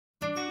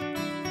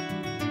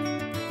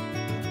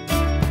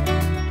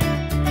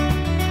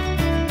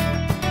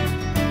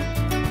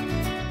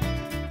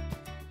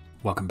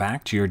Welcome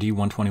back, GRD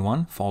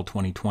 121, Fall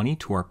 2020,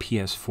 to our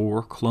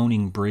ps4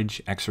 cloning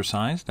bridge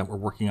exercise that we're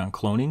working on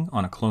cloning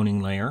on a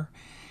cloning layer.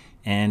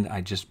 And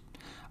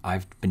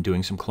I've been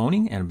doing some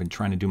cloning and I've been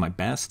trying to do my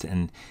best.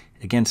 And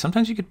again,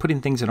 sometimes you could put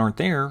in things that aren't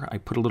there. I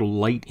put a little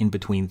light in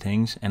between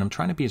things, and I'm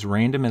trying to be as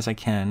random as I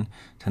can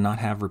to not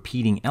have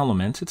repeating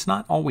elements. It's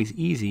not always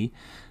easy,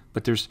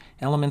 but there's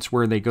elements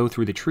where they go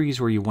through the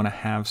trees where you want to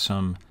have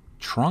some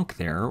trunk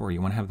there, or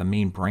you want to have the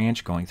main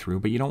branch going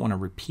through, but you don't want to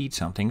repeat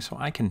something. So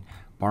I can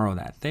borrow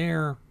that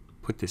there,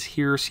 put this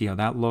here, see how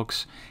that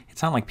looks.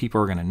 It's not like people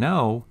are going to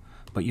know,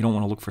 but you don't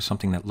want to look for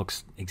something that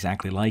looks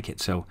exactly like it.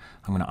 So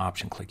I'm going to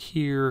option click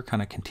here,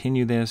 kind of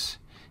continue this.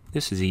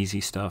 This is easy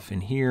stuff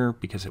in here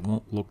because it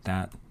won't look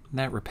that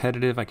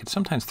repetitive. I could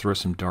sometimes throw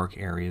some dark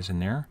areas in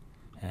there,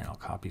 and I'll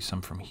copy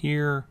some from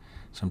here.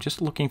 So I'm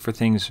just looking for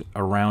things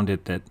around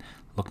it that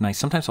look nice.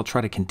 Sometimes I'll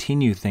try to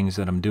continue things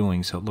that I'm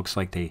doing so it looks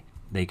like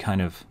they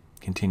kind of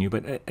continue,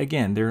 but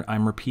again,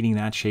 I'm repeating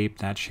that shape,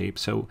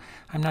 so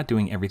I'm not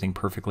doing everything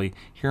perfectly.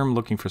 Here I'm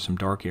looking for some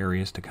dark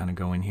areas to kind of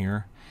go in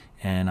here,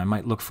 and I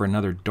might look for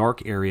another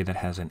dark area that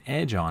has an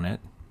edge on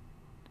it.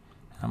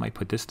 I might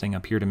put this thing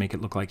up here to make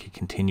it look like it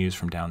continues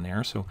from down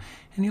there. So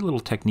any little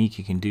technique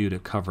you can do to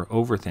cover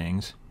over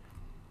things,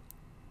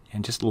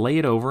 and just lay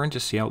it over and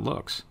just see how it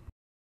looks.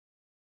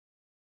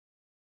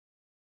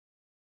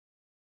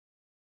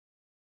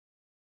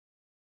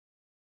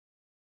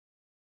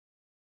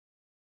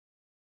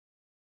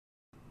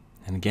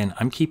 And again,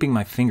 I'm keeping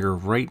my finger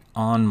right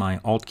on my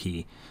Alt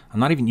key. I'm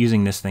not even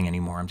using this thing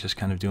anymore. I'm just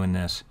kind of doing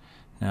this.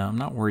 Now, I'm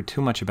not worried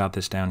too much about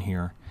this down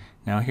here.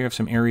 Now, here I have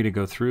some area to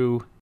go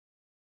through,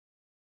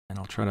 and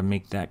I'll try to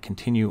make that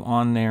continue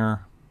on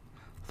there.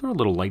 Throw a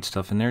little light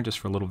stuff in there just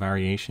for a little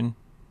variation.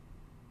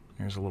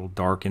 There's a little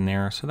dark in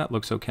there, so that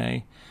looks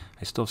okay.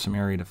 I still have some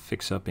area to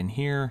fix up in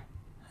here,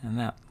 and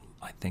that,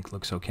 I think,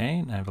 looks okay.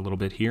 And I have a little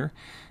bit here.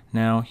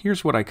 Now,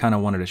 here's what I kind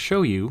of wanted to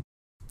show you.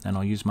 And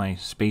I'll use my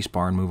space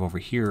bar and move over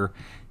here.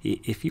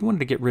 If you wanted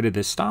to get rid of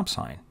this stop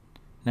sign,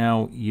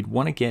 now you'd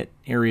want to get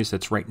areas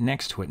that's right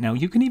next to it. Now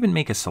you can even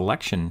make a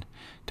selection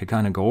to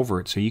kind of go over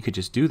it, so you could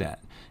just do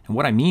that. And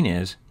what I mean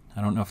is,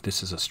 I don't know if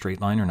this is a straight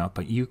line or not,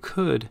 but you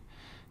could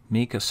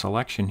make a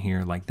selection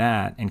here like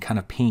that and kind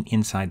of paint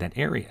inside that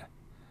area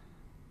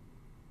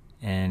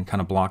and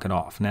kind of block it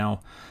off.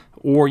 Now,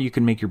 or you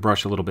can make your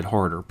brush a little bit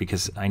harder,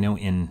 because I know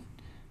in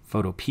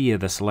Photopea,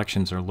 the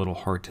selections are a little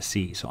hard to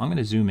see. So I'm going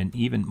to zoom in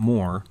even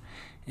more,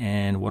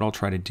 and what I'll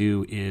try to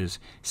do is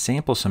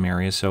sample some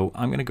areas. So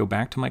I'm going to go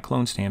back to my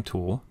clone stamp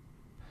tool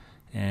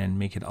and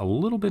make it a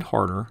little bit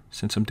harder,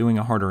 since I'm doing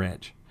a harder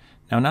edge.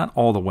 Now, not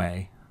all the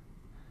way,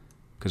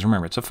 because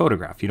remember, it's a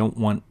photograph. You don't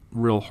want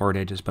real hard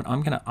edges, but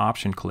I'm going to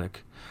option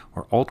click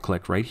or alt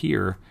click right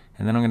here,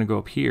 and then I'm going to go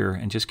up here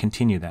and just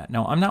continue that.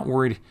 Now, I'm not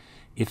worried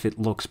if it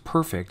looks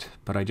perfect,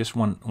 but I just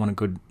want a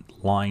good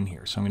line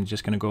here. So I'm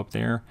just going to go up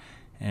there,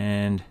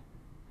 and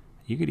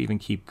you could even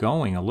keep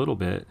going a little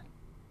bit.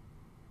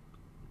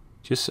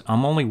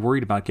 I'm only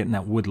worried about getting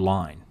that wood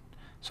line.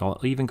 So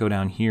I'll even go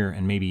down here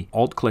and maybe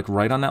alt click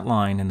right on that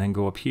line and then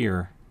go up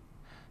here.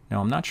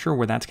 Now I'm not sure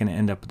where that's going to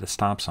end up with the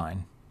stop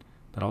sign,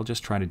 but I'll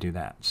just try to do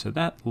that. So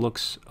that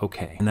looks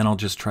okay. And then I'll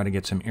just try to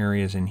get some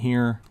areas in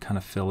here, kind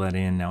of fill that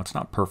in. Now it's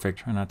not perfect.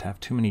 Try not to have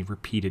too many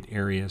repeated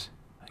areas.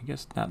 I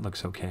guess that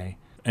looks okay.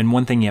 And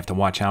one thing you have to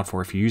watch out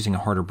for, if you're using a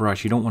harder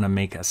brush, you don't want to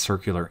make a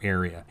circular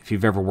area. If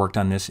you've ever worked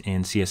on this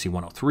in CSE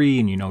 103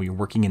 and you know you're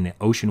working in the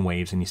ocean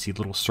waves and you see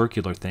little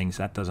circular things,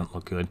 that doesn't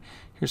look good.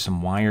 Here's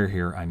some wire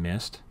here I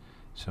missed.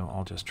 So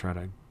I'll just try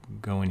to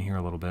go in here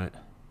a little bit.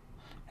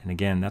 And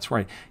again, that's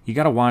where you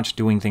got to watch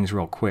doing things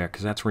real quick,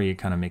 because that's where you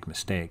kind of make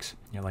mistakes.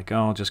 You're like,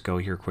 oh, I'll just go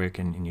here quick,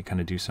 and you kind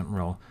of do something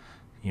real,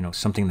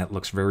 something that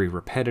looks very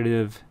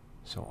repetitive.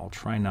 So I'll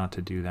try not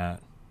to do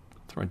that.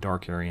 Throw a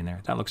dark area in there.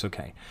 That looks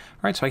okay.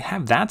 All right, so I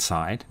have that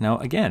side. Now,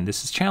 again,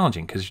 this is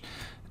challenging because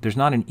there's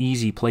not an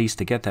easy place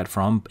to get that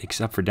from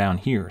except for down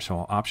here. So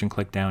I'll option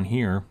click down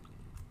here,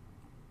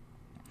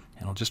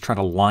 and I'll just try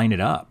to line it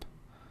up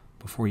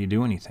before you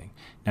do anything.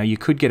 Now, you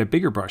could get a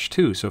bigger brush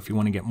too, so if you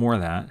want to get more of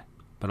that,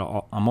 but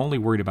I'm only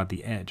worried about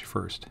the edge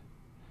first.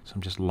 So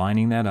I'm just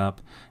lining that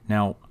up.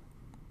 Now,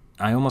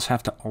 I almost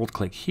have to alt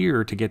click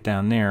here to get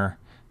down there,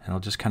 and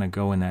I'll just kind of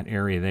go in that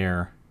area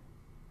there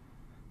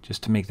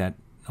just to make that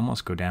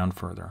almost go down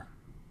further.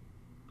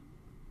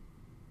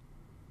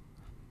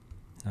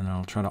 And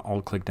I'll try to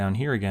alt click down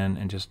here again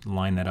and just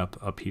line that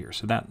up here.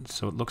 So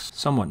it looks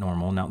somewhat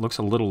normal. Now it looks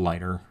a little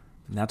lighter.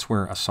 That's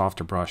where a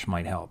softer brush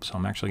might help. So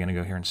I'm actually going to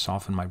go here and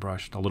soften my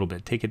brush a little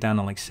bit. Take it down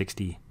to like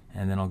 60,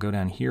 and then I'll go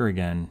down here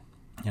again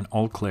and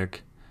alt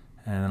click,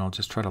 and then I'll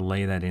just try to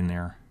lay that in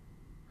there.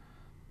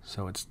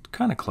 So it's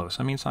kind of close.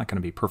 I mean, it's not going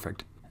to be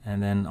perfect.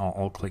 And then I'll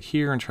alt click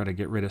here and try to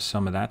get rid of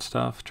some of that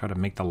stuff. Try to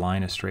make the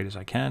line as straight as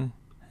I can.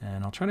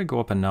 And I'll try to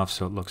go up enough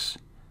so it looks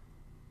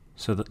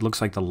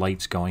like the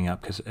light's going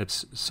up, because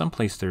it's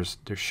someplace there's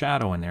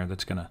shadow in there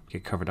that's going to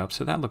get covered up.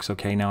 So that looks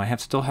okay. Now I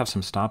still have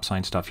some stop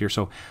sign stuff here,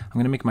 so I'm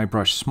going to make my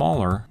brush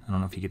smaller. I don't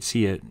know if you could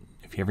see it.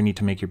 If you ever need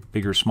to make your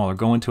bigger, smaller,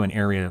 go into an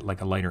area like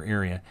a lighter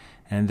area,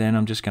 and then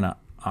I'm just going to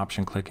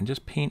option click and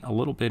just paint a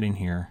little bit in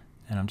here.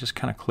 And I'm just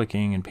kind of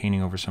clicking and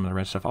painting over some of the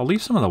red stuff. I'll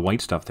leave some of the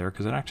white stuff there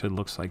because it actually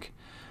looks like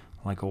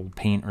old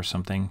paint or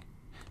something.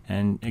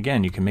 And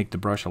again, you can make the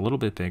brush a little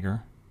bit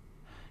bigger.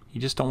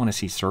 You just don't want to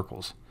see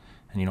circles,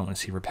 and you don't want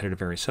to see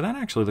repetitive areas. So that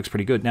actually looks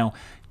pretty good. Now,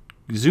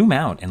 zoom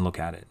out and look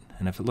at it.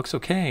 And if it looks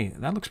okay,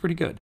 that looks pretty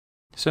good.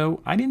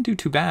 So I didn't do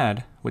too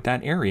bad with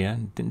that area.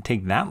 It didn't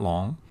take that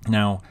long.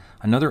 Now,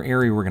 another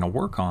area we're going to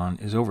work on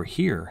is over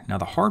here. Now,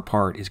 the hard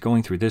part is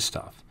going through this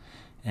stuff.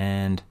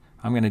 And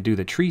I'm going to do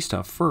the tree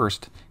stuff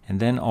first, and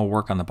then I'll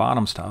work on the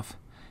bottom stuff.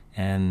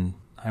 And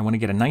I want to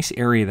get a nice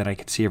area that I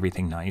can see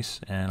everything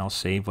nice, and I'll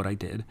save what I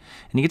did.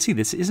 And you can see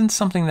this isn't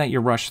something that you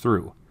rush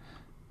through.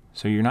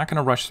 So you're not going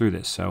to rush through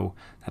this. So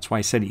that's why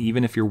I said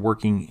even if you're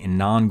working in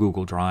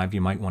non-Google Drive,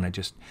 you might want to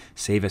just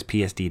save as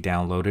PSD,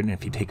 download it, and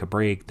if you take a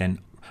break, then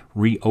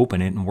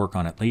reopen it and work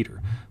on it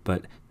later.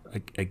 But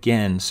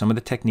again, some of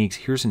the techniques,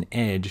 here's an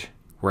edge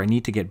where I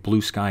need to get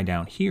blue sky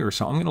down here.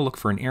 So I'm going to look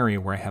for an area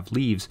where I have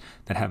leaves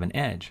that have an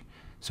edge.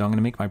 So I'm going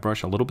to make my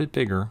brush a little bit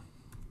bigger.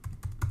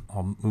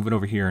 I'll move it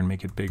over here and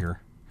make it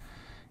bigger.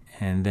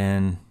 And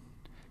then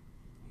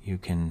you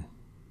can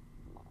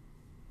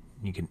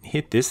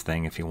hit this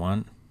thing if you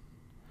want.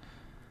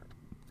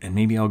 And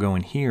maybe I'll go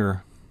in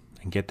here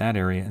and get that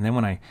area. And then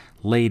when I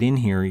lay it in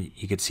here,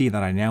 you can see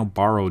that I now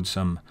borrowed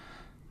some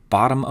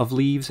bottom of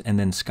leaves and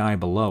then sky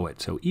below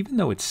it. So even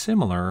though it's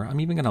similar, I'm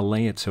even going to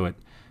lay it so it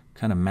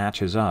kind of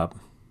matches up.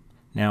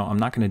 Now I'm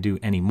not going to do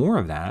any more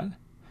of that,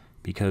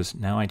 because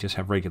now I just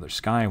have regular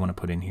sky I want to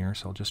put in here.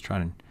 So I'll just try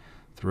to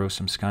throw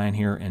some sky in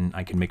here, and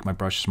I can make my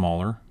brush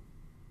smaller.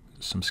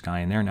 Some sky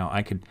in there. Now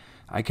I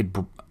could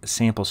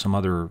sample some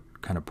other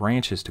kind of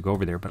branches to go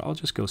over there, but I'll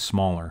just go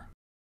smaller.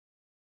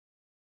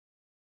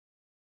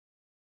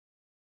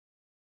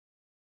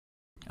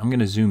 I'm going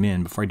to zoom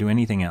in before I do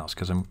anything else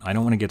because I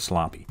don't want to get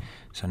sloppy.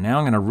 So now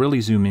I'm going to really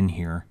zoom in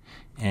here,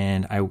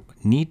 and I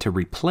need to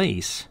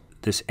replace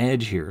this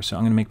edge here. So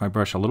I'm going to make my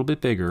brush a little bit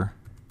bigger,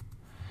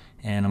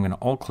 and I'm going to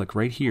alt click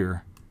right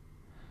here,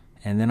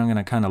 and then I'm going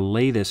to kind of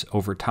lay this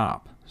over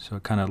top so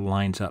it kind of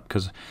lines up,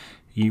 because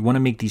you want to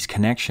make these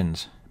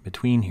connections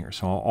between here.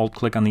 So I'll alt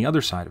click on the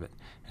other side of it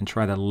and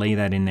try to lay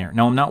that in there.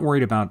 Now I'm not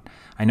worried about,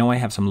 I know I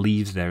have some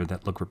leaves there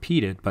that look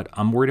repeated, but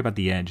I'm worried about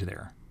the edge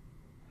there.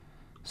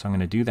 So I'm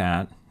going to do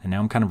that, and now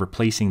I'm kind of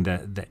replacing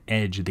the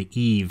edge, the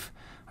eave,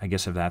 I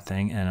guess, of that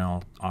thing, and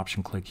I'll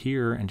option click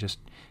here and just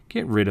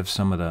get rid of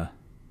some of the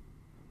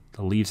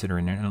leaves that are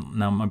in there.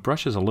 Now my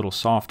brush is a little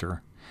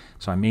softer,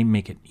 so I may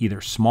make it either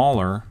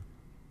smaller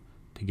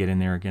to get in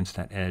there against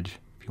that edge,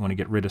 if you want to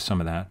get rid of some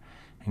of that,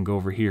 and go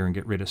over here and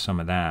get rid of some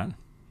of that.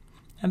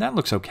 And that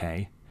looks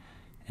okay.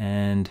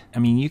 And I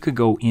mean, you could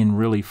go in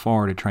really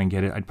far to try and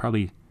get it. I'd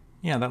probably,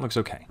 yeah, that looks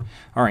okay.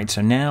 All right,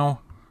 so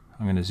now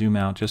I'm going to zoom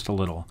out just a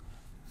little.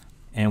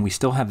 And we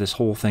still have this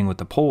whole thing with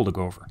the pole to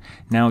go over.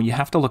 Now you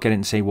have to look at it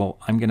and say, well,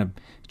 I'm going to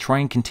try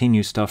and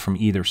continue stuff from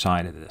either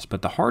side of this.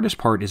 But the hardest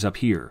part is up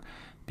here,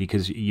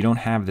 because you don't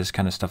have this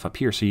kind of stuff up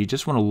here. So you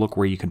just want to look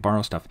where you can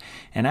borrow stuff.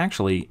 And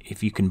actually,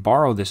 if you can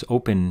borrow this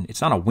open,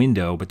 it's not a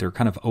window, but they're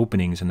kind of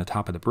openings in the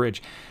top of the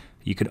bridge.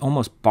 You could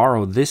almost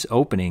borrow this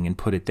opening and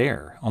put it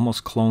there,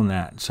 almost clone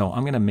that. So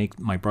I'm going to make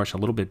my brush a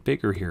little bit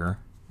bigger here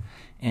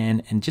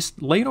and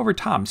just lay it over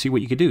top and see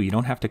what you could do. You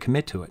don't have to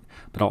commit to it,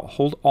 but I'll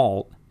hold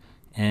Alt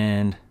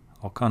and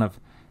I'll kind of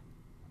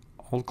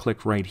alt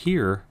click right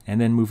here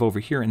and then move over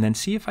here and then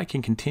see if I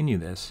can continue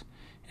this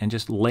and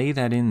just lay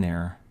that in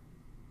there.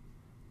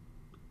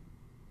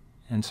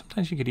 And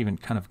sometimes you could even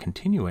kind of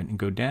continue it and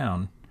go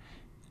down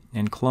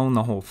and clone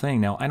the whole thing.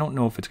 Now I don't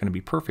know if it's going to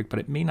be perfect, but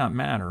it may not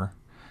matter.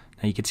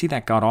 Now you can see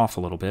that got off a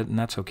little bit, and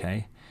that's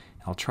okay.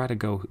 I'll try to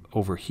go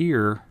over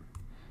here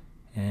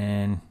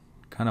and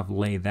kind of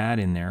lay that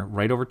in there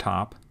right over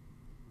top.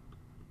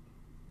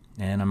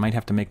 And I might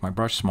have to make my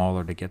brush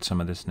smaller to get some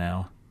of this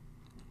now.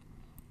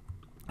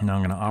 And now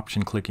I'm going to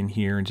option click in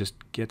here and just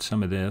get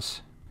some of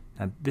this.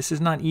 Now this is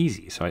not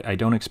easy, so I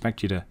don't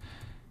expect you to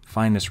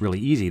find this really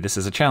easy. This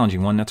is a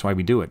challenging one, that's why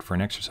we do it, for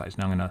an exercise.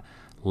 Now I'm going to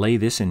lay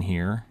this in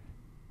here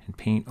and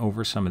paint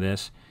over some of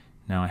this.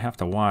 Now I have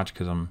to watch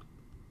because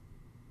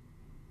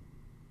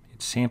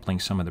it's sampling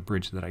some of the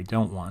bridge that I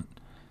don't want.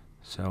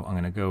 So I'm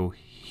going to go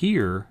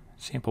here,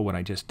 sample what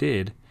I just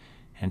did,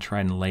 and try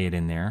and lay it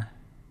in there.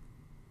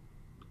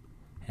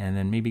 And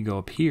then maybe go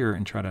up here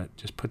and try to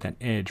just put that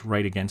edge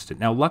right against it.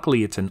 Now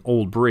luckily it's an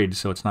old bridge,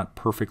 so it's not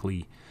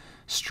perfectly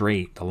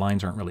straight. The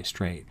lines aren't really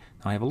straight.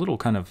 Now I have a little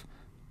kind of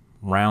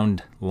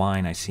round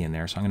line I see in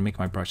there, so I'm going to make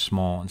my brush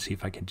small and see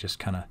if I can just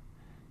kind of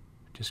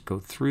just go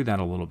through that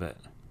a little bit.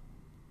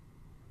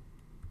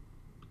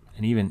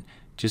 And even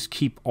just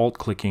keep alt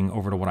clicking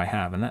over to what I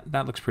have, and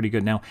that looks pretty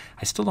good. Now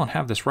I still don't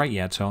have this right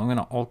yet, so I'm going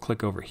to alt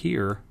click over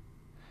here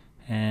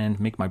and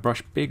make my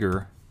brush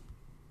bigger.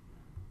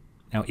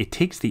 Now it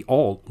takes the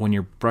alt when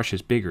your brush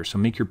is bigger, so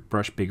make your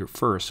brush bigger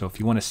first. So if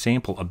you want to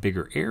sample a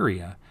bigger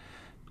area,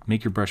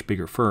 make your brush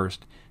bigger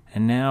first.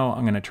 And now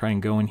I'm going to try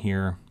and go in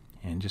here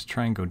and just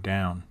try and go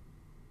down.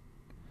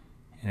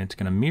 And it's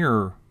going to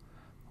mirror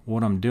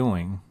what I'm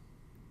doing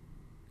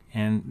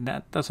And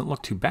that doesn't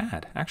look too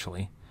bad,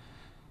 actually.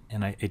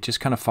 And it just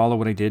kind of follow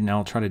what I did. Now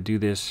I'll try to do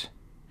this.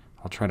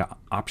 I'll try to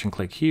option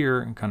click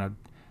here and kind of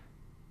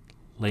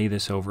lay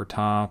this over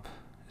top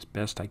as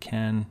best I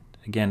can.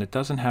 Again, it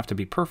doesn't have to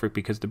be perfect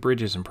because the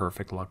bridge isn't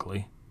perfect,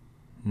 luckily.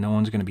 No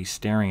one's going to be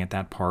staring at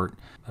that part,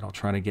 but I'll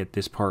try to get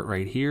this part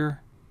right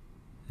here.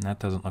 And that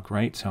doesn't look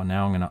right, so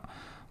now I'm going to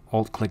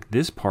alt-click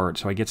this part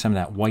so I get some of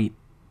that white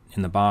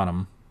in the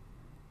bottom.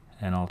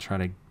 And I'll try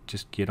to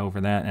just get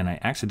over that, and I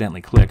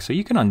accidentally click. So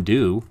you can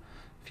undo.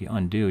 If you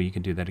undo, you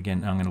can do that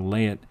again. Now I'm going to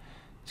lay it.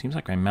 Seems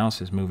like my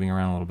mouse is moving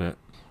around a little bit.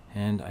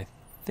 And I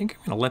think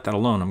I'm going to let that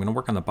alone. I'm going to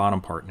work on the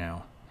bottom part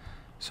now.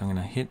 So I'm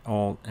going to hit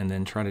Alt and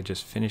then try to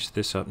just finish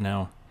this up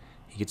now.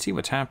 You can see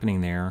what's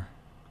happening there.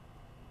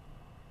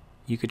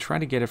 You could try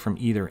to get it from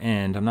either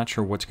end. I'm not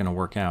sure what's going to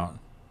work out.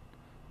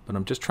 But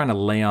I'm just trying to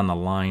lay on the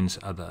lines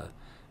of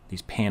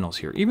these panels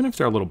here. Even if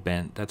they're a little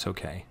bent, that's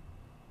okay.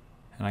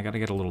 And I got to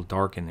get a little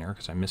dark in there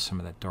because I missed some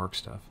of that dark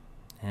stuff.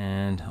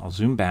 And I'll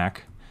zoom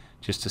back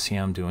just to see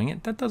how I'm doing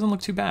it. That doesn't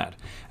look too bad.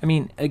 I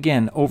mean,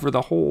 again, over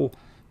the whole...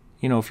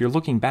 You know, if you're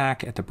looking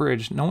back at the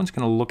bridge, no one's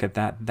going to look at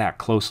that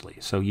closely.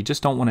 So you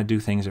just don't want to do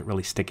things that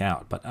really stick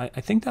out. But I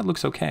think that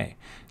looks okay.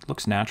 It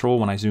looks natural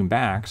when I zoom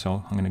back,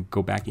 so I'm going to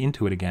go back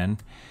into it again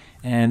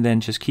and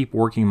then just keep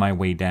working my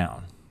way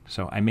down.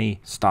 So I may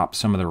stop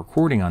some of the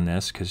recording on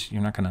this because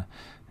you're not going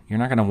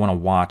to want to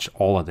watch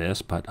all of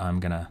this, but I'm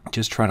going to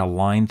just try to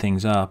line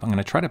things up. I'm going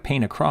to try to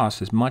paint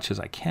across as much as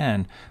I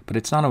can, but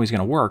it's not always going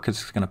to work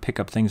because it's going to pick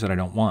up things that I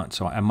don't want.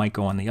 So I might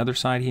go on the other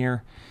side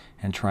here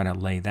and try to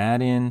lay that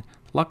in.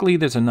 Luckily,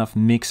 there's enough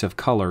mix of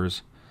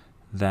colors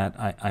that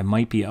I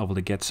might be able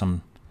to get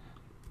some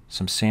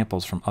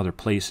samples from other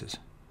places.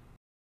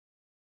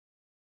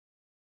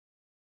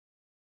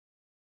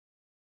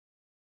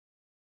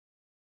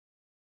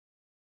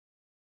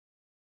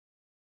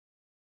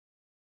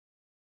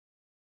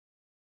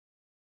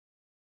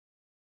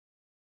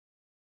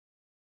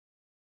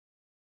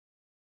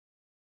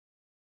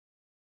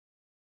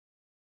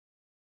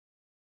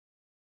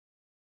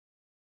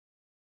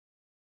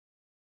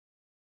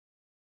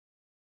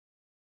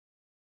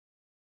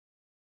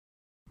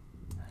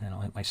 And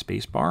I'll hit my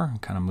space bar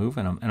and kind of move,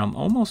 and I'm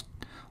almost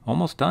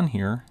done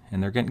here,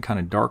 and they're getting kind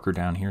of darker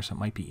down here, so it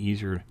might be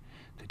easier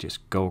to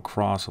just go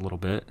across a little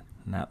bit,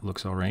 and that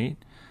looks all right.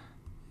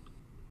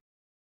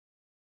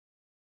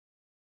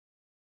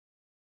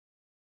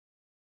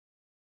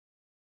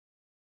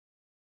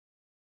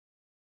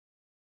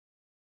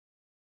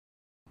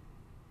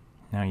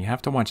 Now you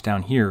have to watch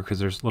down here because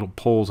there's little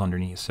poles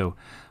underneath, so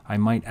I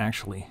might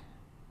actually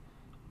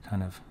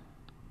kind of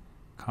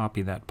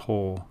copy that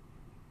pole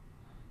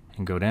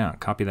and go down.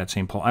 Copy that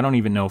same pole. I don't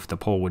even know if the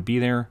pole would be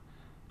there,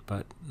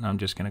 but I'm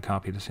just going to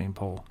copy the same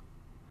pole.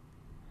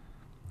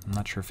 I'm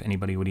not sure if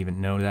anybody would even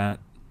know that,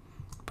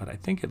 but I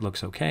think it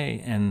looks okay.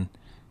 And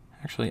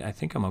actually, I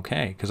think I'm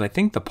okay because I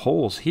think the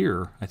pole's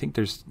here. I think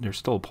there's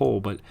still a pole,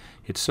 but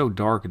it's so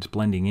dark it's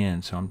blending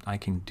in, so I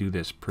can do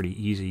this pretty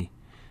easy.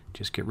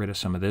 Just get rid of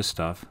some of this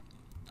stuff.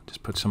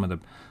 Just put some of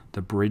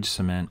the bridge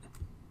cement,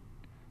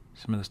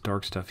 some of this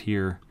dark stuff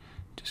here.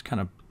 Just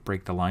kind of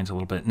break the lines a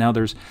little bit. Now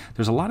there's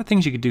a lot of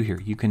things you could do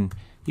here. You can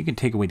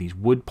take away these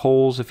wood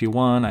poles if you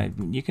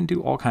want. You can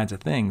do all kinds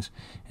of things.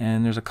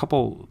 And there's a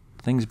couple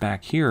things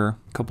back here,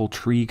 a couple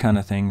tree kind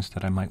of things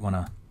that I might want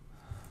to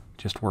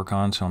just work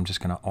on. So I'm just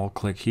going to alt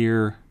click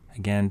here.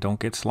 Again, don't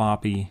get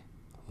sloppy.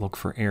 Look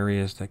for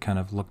areas that kind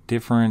of look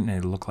different. They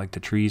look like the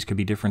trees could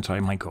be different. So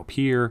I might go up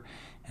here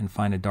and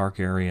find a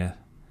dark area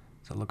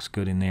that looks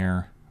good in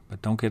there.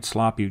 But don't get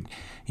sloppy.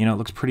 You know, it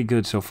looks pretty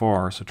good so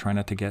far. So try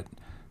not to get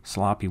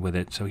sloppy with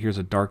it. So here's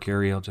a dark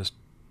area. I'll just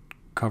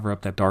cover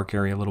up that dark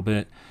area a little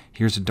bit.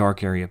 Here's a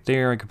dark area up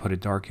there. I could put a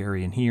dark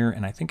area in here,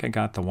 and I think I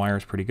got the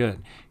wires pretty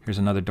good. Here's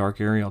another dark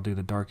area. I'll do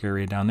the dark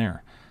area down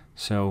there.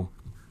 So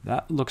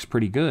that looks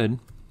pretty good.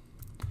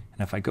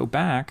 And if I go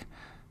back,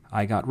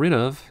 I got rid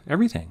of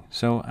everything.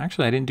 So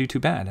actually I didn't do too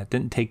bad. It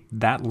didn't take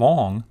that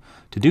long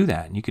to do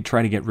that. And you could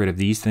try to get rid of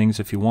these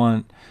things if you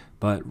want.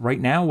 But right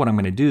now what I'm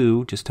going to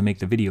do, just to make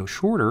the video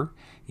shorter,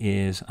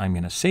 is I'm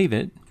going to save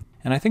it.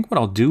 And I think what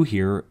I'll do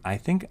here, I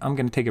think I'm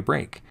going to take a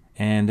break.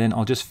 And then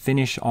I'll just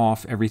finish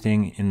off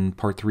everything in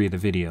part 3 of the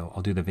video.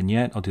 I'll do the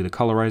vignette, I'll do the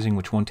colorizing,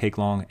 which won't take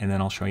long, and then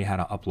I'll show you how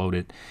to upload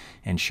it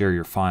and share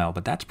your file.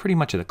 But that's pretty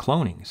much of the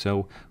cloning.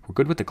 So we're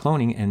good with the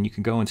cloning, and you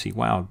can go and see,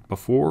 wow,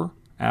 before,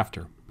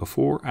 after,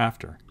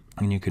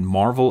 and you can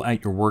marvel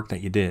at your work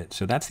that you did.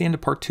 So that's the end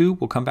of part 2.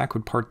 We'll come back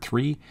with part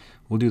 3.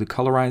 We'll do the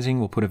colorizing,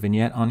 we'll put a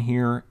vignette on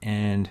here,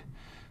 and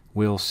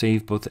we'll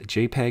save both a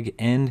JPEG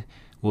and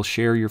we'll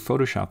share your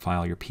Photoshop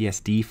file, your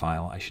PSD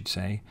file, I should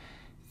say,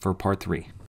 for part 3.